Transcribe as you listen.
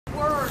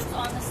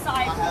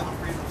sidewalk. I have a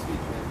freedom of speech,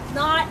 man.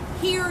 Not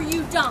here,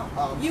 you don't.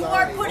 You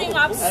sorry. are putting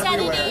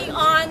obscenity Everywhere.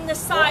 on the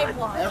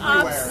sidewalk.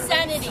 Everywhere.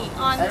 Obscenity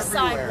on the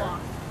sidewalk.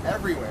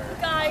 Everywhere.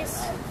 Guys,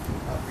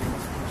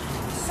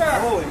 sir,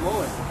 Holy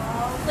moly.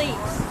 please.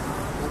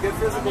 We'll get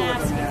physical with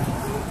them, man.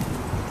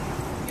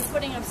 You're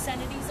putting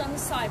obscenities on the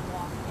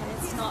sidewalk, and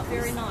it's not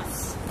very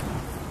nice.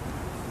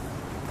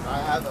 I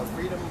have a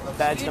freedom of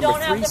Badge You number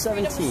don't have the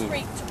freedom of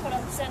 317. speech to put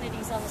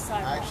obscenities on the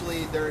sidewalk.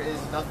 Actually, there is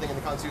nothing in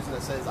the Constitution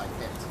that says I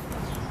can't.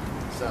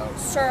 So,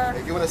 Sir.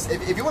 if you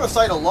want to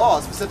cite a law,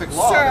 a specific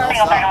law, Sir. then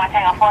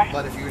I'll stop.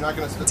 But if you're not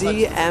going to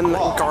DM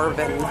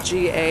Garvin,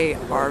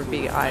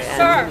 G-A-R-V-I-N.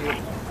 Sir.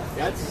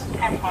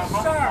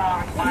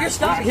 Sir, you're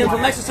stopping him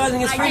from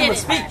exercising his freedom of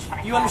speech.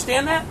 You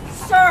understand that?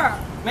 Sir.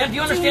 Ma'am, do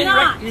you Do understand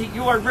not.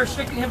 you are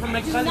restricting him from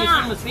exercising his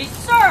freedom of speech?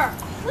 Sir,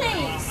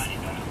 please.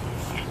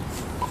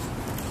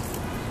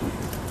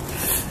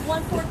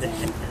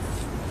 114.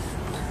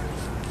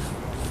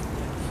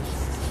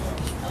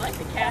 I like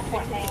the cat.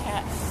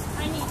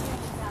 I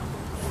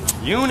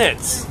need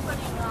Units.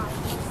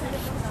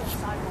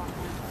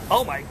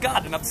 Oh my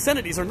God! And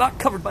obscenities are not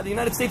covered by the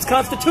United States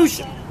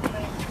Constitution.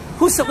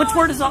 Who said? Which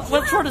word is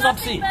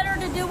obscene? Better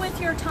to do with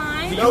your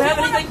time. Do you have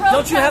anything?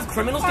 Don't you have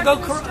criminals to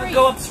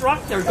go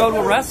obstruct or go to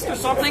arrest or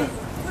something?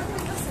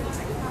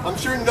 I'm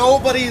sure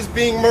nobody is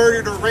being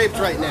murdered or raped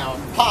right now.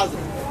 I'm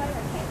positive.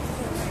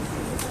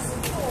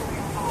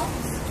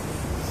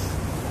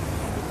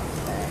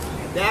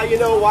 Now you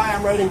know why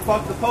I'm writing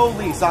 "fuck the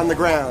police" on the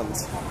ground.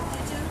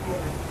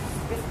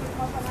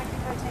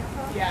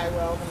 Yeah, I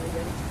will.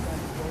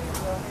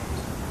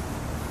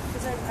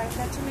 Because I've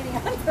got too many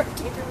on here. I can't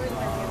do it with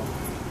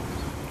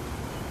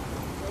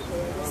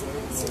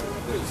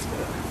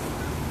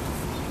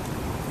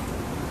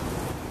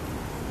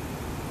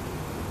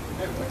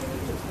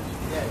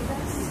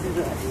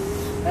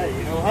Hey,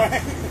 you know what?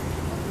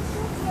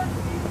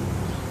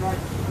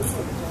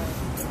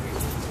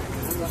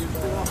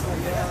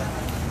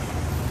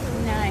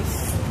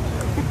 Nice.